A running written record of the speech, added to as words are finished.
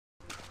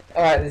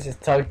Alright, this is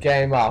Toad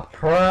Gamer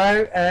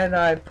Pro, and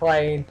I'm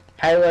playing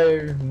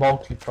Halo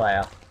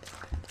multiplayer.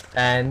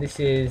 And this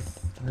is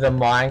the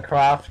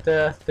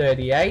Minecrafter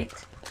 38.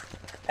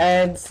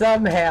 And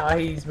somehow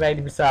he's made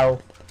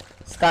himself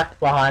stuck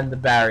behind the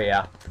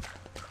barrier.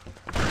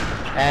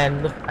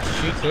 And look, I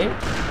shoot him,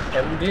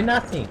 it will do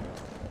nothing.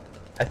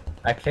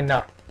 I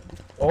cannot.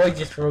 Or he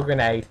just threw a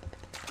grenade.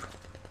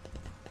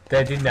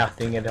 They did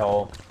nothing at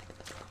all.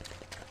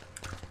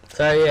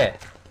 So yeah.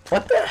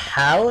 What the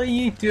hell are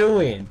you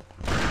doing?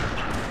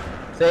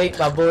 See,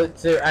 my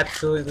bullets do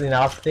absolutely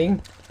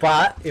nothing,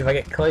 but if I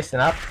get close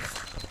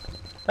enough...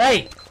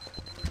 Hey!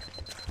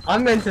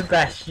 I'm meant to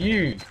bash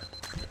you!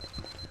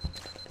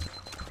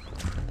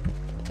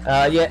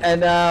 Yeah,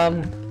 and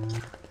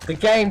the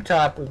game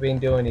type we've been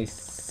doing is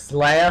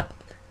Slayer.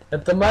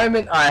 At the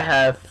moment I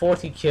have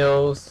 40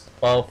 kills,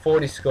 well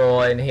 40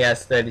 score, and he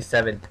has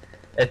 37.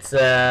 It's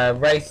a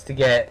race to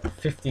get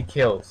 50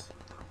 kills.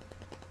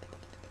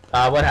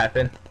 What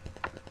happened?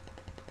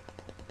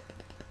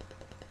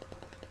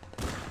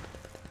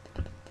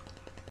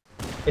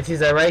 It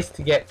is a race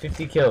to get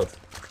 50 kills.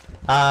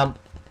 Are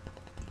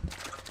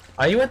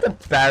you at the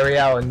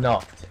barrier or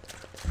not?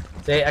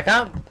 See, I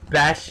can't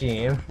bash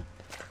him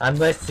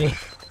unless he...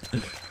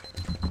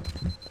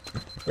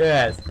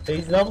 Yes,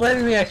 he's not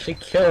letting me actually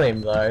kill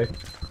him though.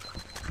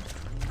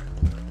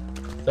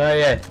 So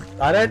yeah,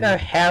 I don't know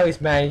how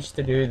he's managed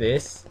to do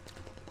this.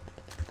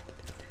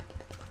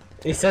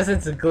 He says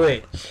it's a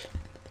glitch.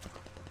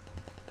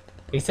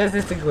 He says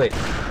it's a glitch.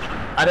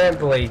 I don't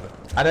believe it.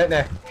 I don't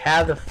know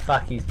how the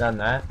fuck he's done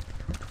that,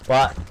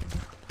 but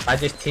I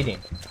just hit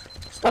him.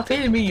 Stop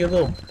hitting me, you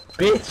little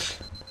bitch!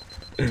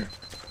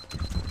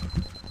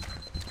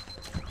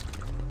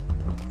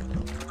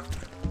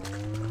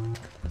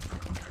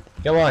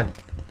 Come on,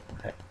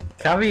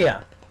 come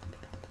here.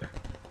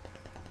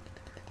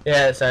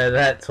 Yeah, so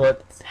that's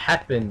what's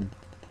happened.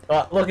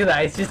 Oh, look at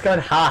that! It's just gone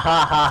ha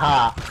ha ha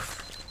ha.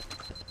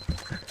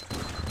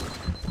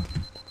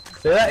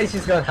 So that is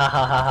just gone ha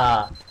ha ha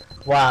ha.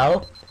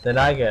 Wow. Then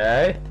I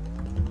go.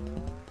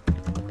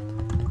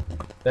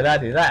 Then I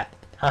do that.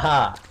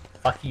 Haha.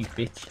 Fuck you,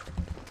 bitch.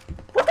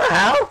 What the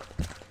hell?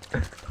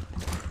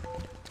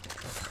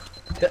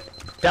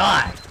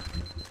 Die.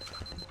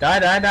 Die,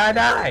 die, die,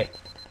 die.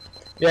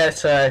 Yeah,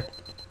 so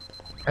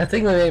I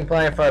think we've been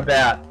playing for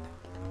about...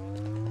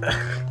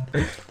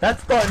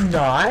 That's not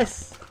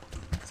nice.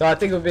 So I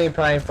think we've been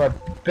playing for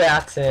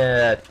about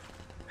an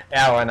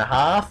hour and a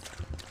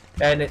half.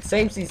 And it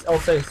seems he's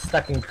also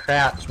stuck in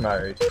crouch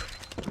mode.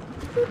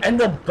 And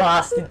the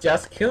bastard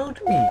just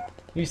killed me.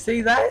 You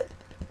see that?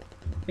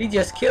 He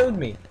just killed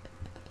me.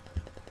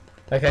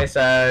 Okay,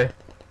 so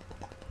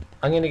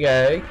I'm gonna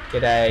go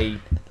get a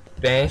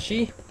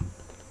Banshee.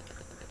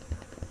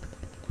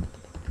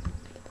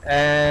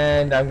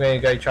 And I'm gonna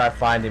go try to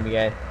find him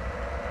again.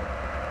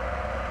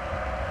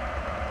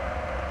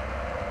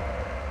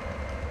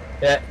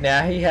 Yeah,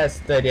 now he has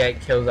 38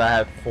 kills, I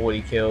have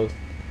 40 kills.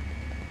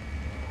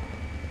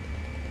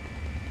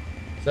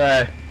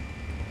 So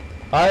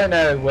I don't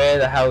know where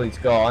the hell he's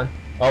gone.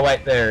 Oh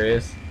wait, there he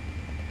is.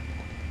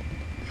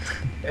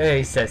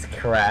 He says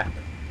crap.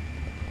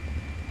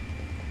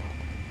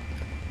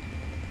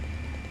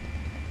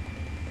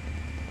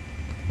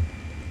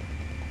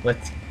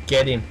 Let's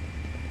get him.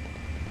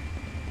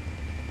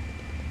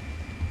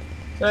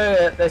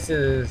 So this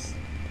is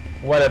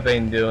what I've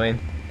been doing.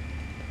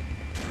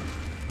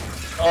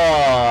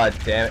 Oh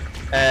damn it.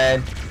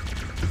 And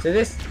so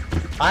this,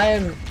 I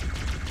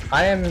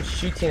am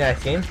shooting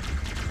at him.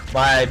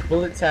 My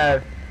bullets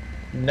have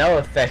no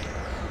effect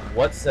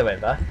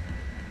whatsoever,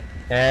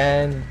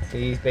 and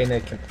he's been a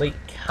complete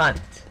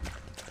cunt.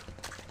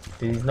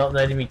 He's not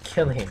letting me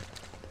kill him.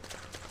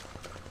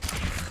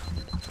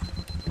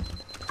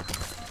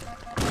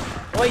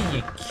 Boy,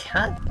 you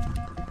cunt!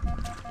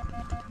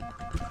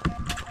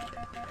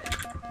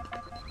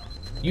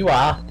 You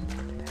are.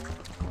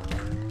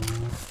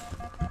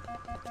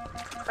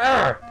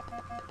 Arrgh.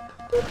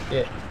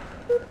 Yeah.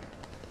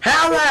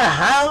 How the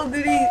hell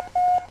did he?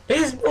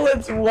 His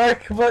bullets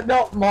work, but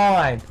not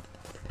mine.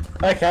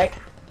 Okay,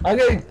 I'm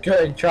gonna go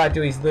and try to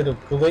do his little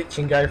glitch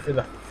and go through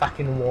the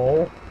fucking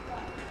wall.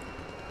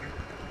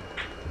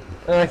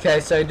 Okay,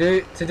 so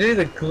to do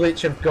the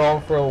glitch of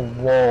going for a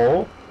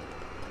wall,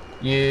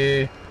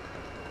 you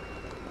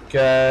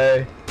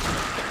go.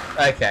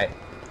 Okay,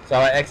 so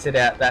I exit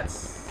out.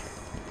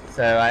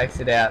 I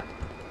exit out.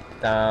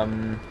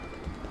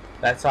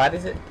 That side,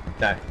 is it?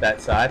 No,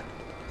 that side.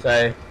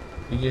 So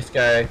you just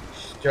go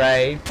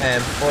straight,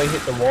 and before you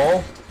hit the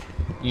wall,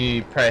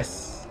 you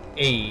press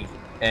E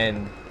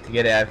and to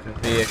get out of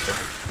the vehicle.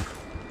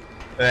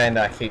 And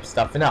I keep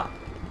stuffing up.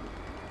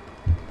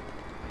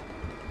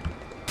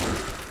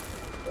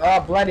 Oh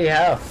bloody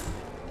hell!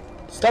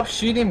 Stop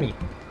shooting me!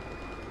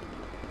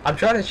 I'm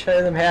trying to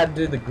show them how to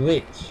do the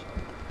glitch.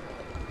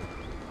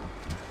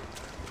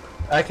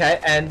 Okay,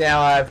 and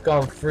now I've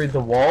gone through the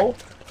wall,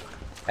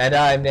 and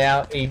I'm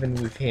now even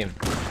with him.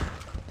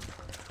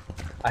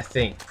 I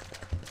think.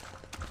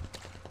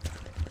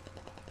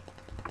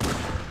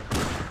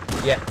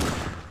 Yeah,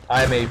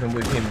 I'm even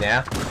with him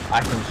now.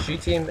 I can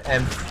shoot him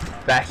and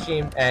bash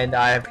him, and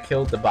I have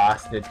killed the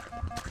bastard.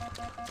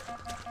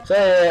 So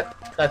yeah,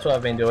 that's what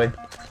I've been doing.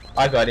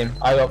 I got him.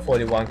 I got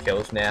 41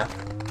 kills now.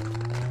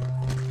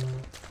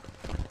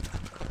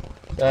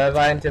 So if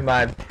I enter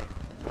my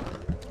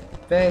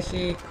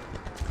Banshee,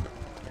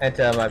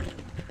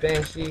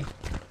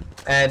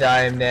 and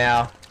I am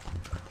now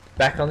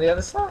back on the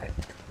other side.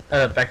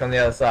 Back on the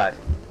other side.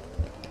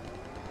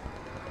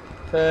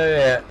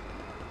 So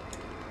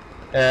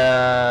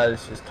yeah,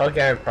 this is Todd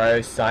Gamer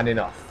Pro signing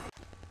off.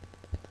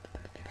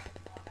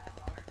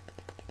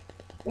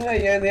 Oh,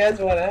 he only has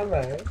one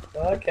ammo.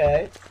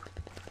 Okay.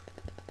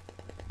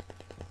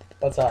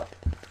 What's up?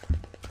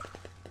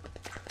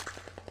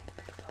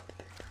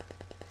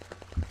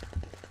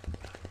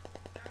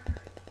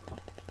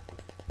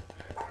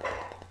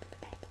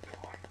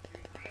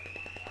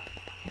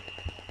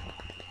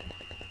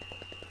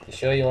 You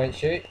sure you won't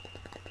shoot?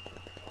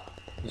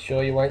 You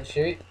sure you won't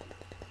shoot?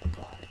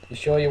 You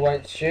sure you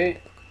won't shoot?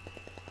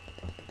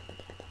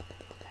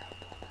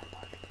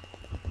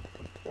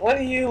 What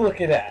are you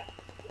looking at?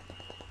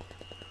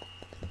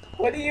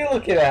 What are you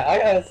looking at? I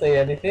can't see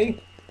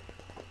anything.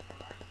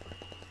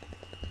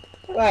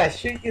 Come on,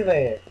 shoot you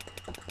there.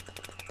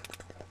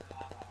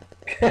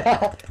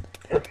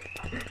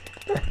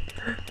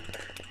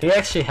 He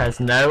actually has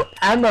no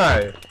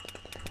ammo.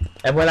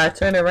 And when I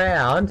turn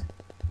around,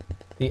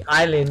 the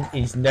island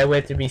is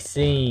nowhere to be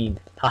seen.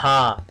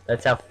 Haha,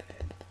 that's how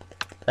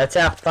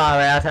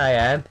far out I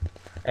am.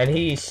 And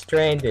he is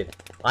stranded.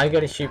 I'm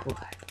gonna shoot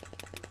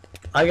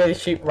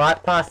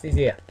right past his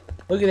ear.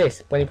 Look at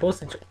this. When he pulls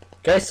the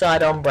go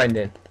side on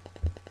Brendan.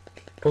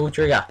 Pull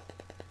trigger.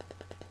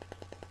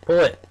 Pull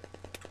it.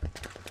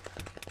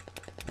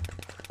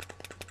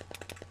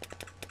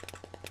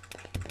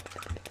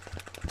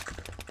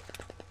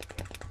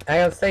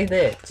 Hang on, stay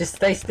there. Just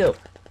stay still.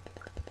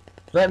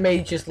 Let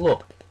me just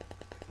look.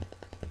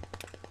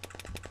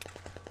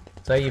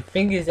 So your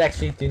fingers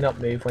actually do not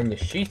move when you're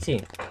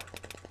shooting.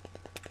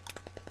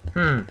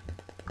 Oh,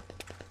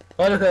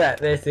 look at that.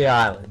 There's the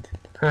island.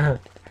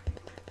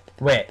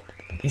 Where?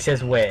 He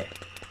says where.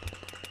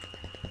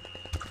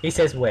 He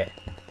says where.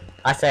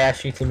 I say I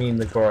shoot him in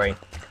the groin.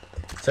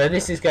 So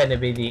this is going to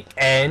be the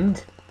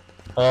end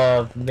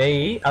of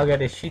me. I'm going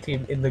to shoot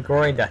him in the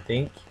groin, I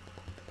think.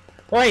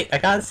 Wait, I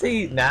can't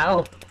see it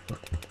now.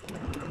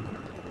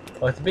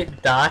 Oh, it's a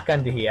bit dark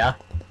under here.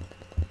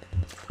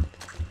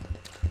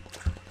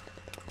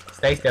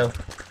 Stay still.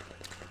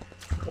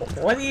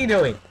 What are you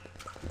doing?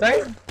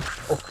 Don't...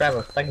 Oh crap,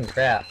 I'm stuck in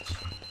crouch.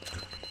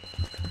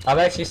 I'm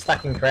actually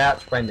stuck in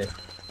crouch, Brendan.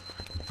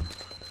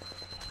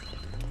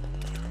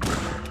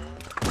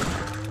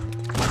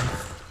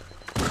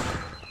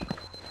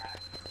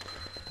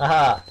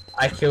 Haha,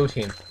 I killed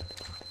him.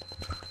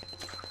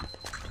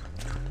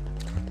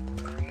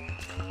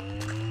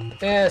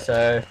 Yeah,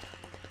 so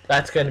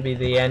that's going to be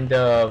the end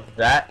of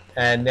that.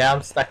 And now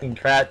I'm stuck in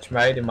crouch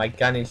mode and my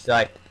gun is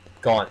like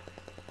gone.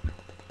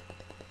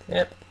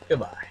 Yep,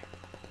 goodbye.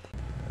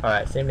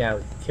 Alright, so now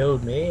he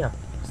killed me. I'll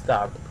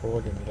start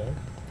recording again.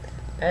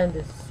 And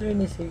as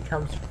soon as he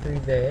comes through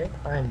there,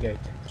 I'm going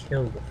to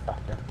kill the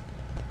fucker.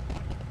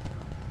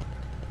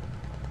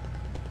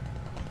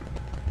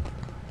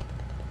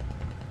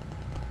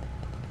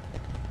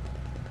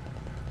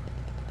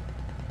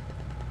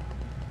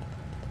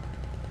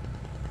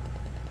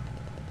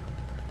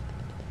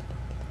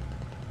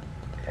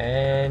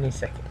 Any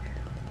second.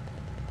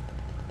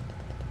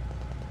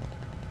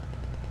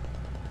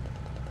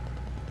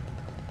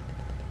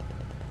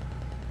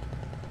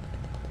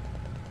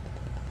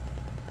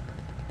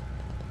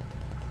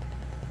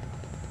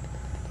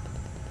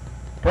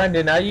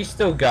 Brendan, are you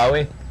still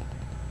going?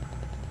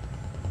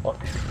 Oh,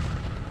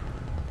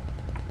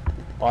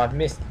 oh I've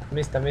missed.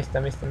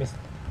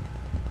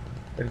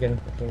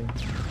 Again.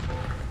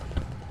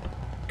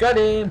 Got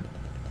him!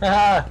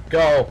 Haha,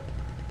 go!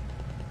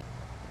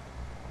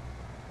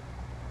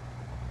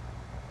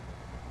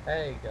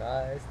 Hey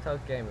guys,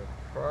 Todd Gamer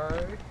Pro.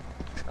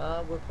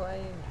 We're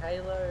playing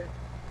Halo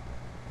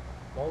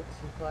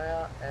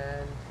multiplayer,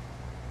 and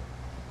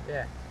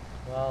yeah,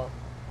 well,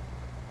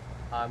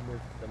 I'm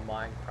with the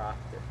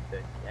Minecrafter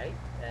 38,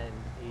 and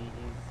he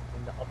is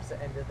in the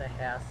opposite end of the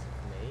house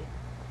of me.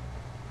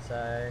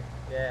 So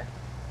yeah,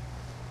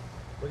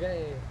 we're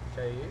going to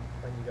show you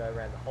when you go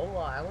around the whole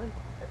island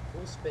at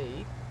full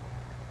speed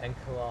and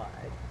collide.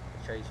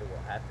 It shows you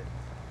what happens.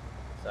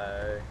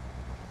 So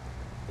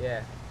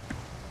yeah.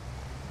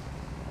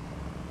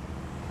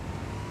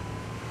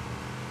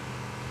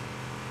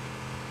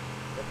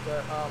 So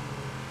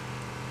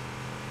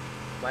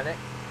my next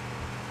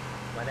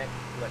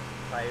Let's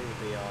Play will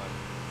be on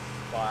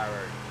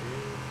Spyro 2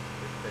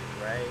 with the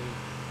Rage.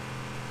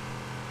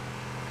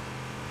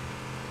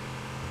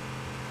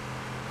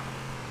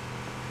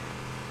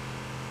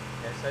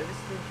 Yeah, so this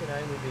thing can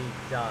only be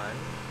done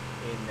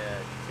in a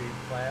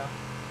 2-player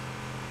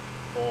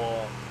or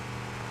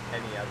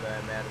any other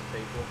amount of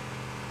people.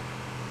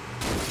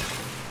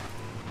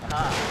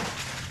 Aha!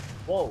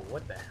 Whoa,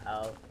 what the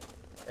hell?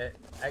 it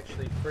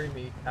actually threw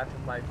me out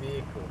of my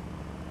vehicle.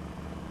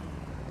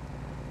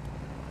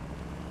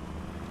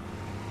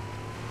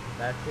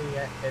 That thing,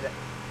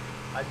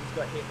 I just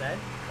got hit then,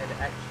 and it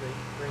actually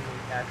threw me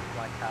out of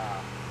my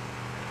car.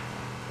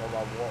 Or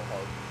my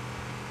Warthog.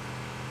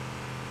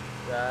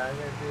 So I'm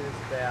going to do this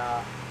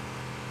about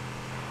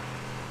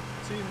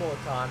 2 more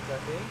times, I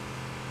think.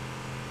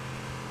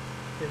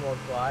 2 more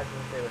tries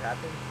and see what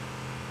happens.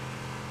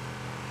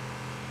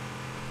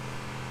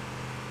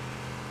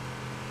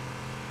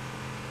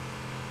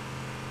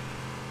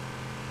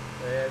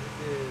 So yeah, this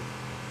is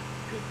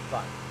good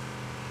fun.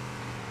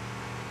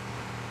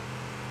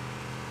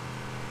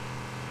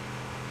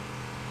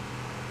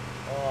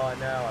 Oh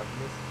no, I've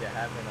missed you,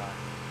 haven't I?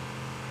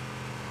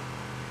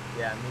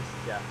 Yeah, I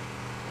missed you.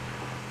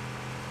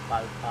 By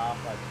the path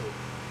I took.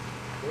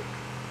 Whoops.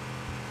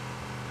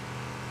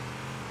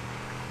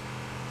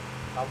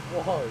 I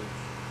was.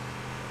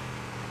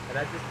 And I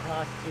just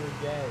passed you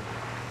again.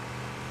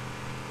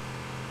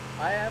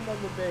 I am on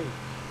the beach.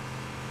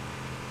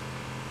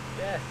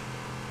 Yes.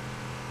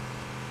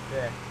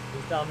 Yeah,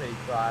 he's telling me to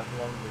drive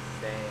along the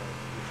sand,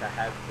 which I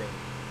have been.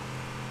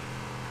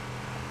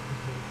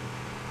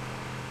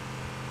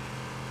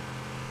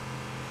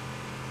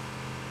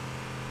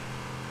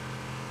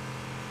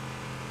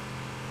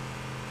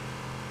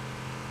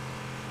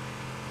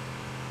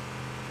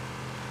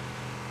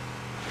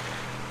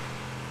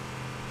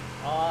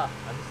 Ah,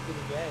 I missed it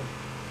again.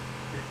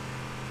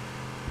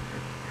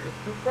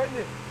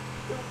 Brendan,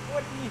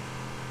 what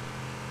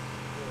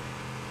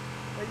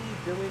are you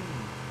doing,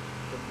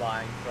 the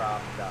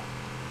Minecrafter?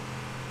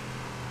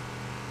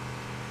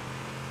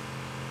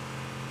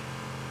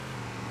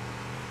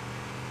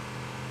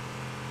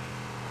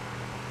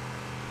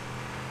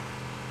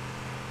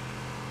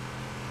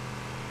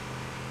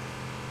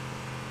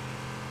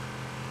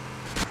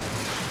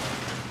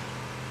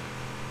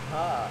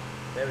 Ah,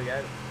 there we go.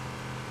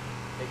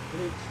 It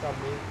glitched on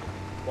me.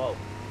 Whoa.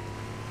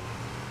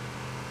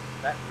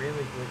 That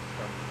really glitched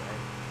on me,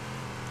 man.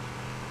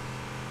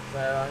 So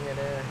I'm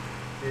gonna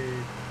do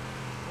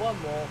 1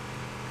 more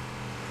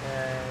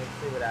and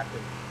see what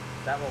happens.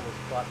 That one was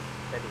quite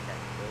pathetic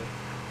actually.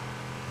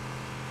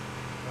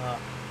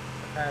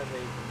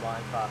 Apparently the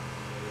Minecraft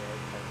video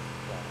takes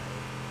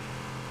flying.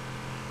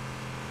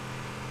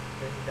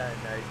 Then you don't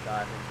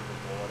nosedive into the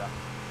water.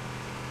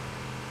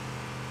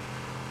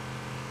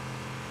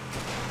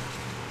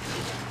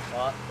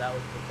 Oh, that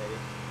was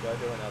pathetic. Go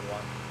do another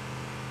one.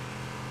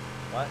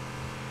 What?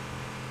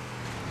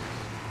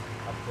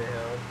 Up the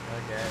hill.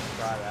 Okay,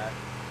 try that.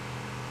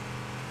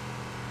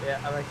 Yeah,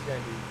 I'm actually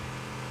going to do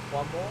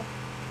 1 more.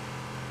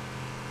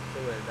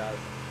 See what it does.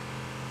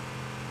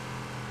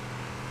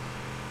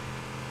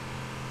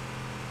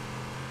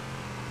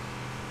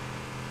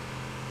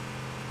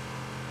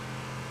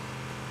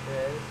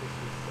 Yeah, this is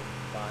just some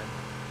fun.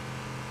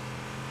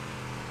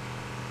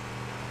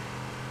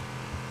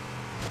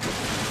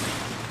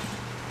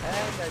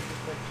 And I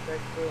just went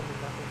straight through him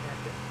and nothing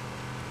happened.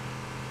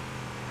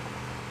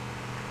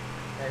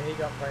 And he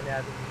got thrown out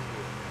of the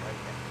view.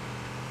 Okay.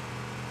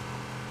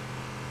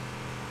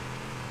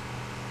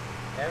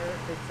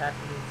 Everything's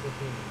happening to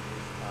him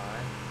this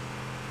time.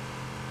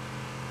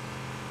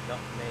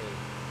 Not me.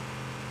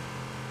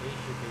 He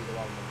should be the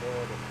one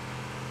recording.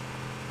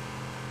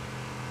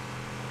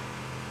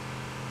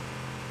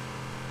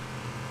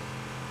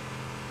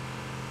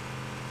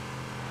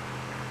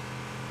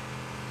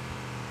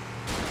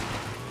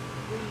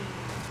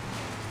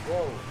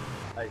 Whoa!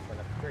 I just went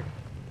up a tree.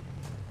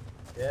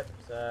 Yep,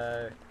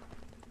 so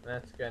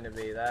that's going to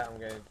be that. I'm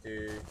going to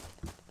do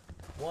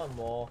 1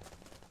 more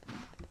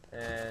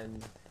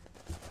and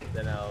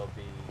then I'll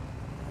be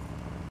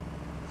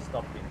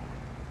stopping.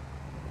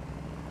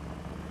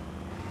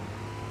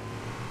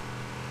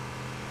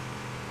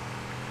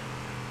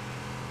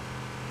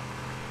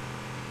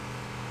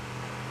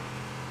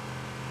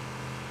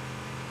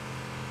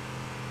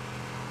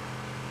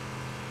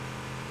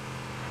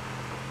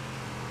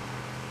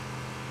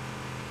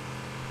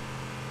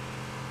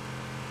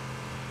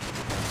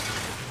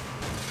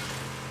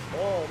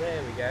 Oh,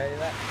 there we go,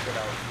 that's what I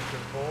was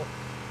looking for.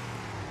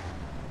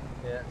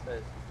 Yeah, so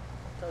it's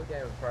Total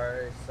Gamer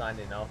Pro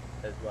signing off,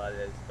 as well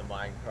as the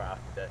Minecraft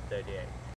 38.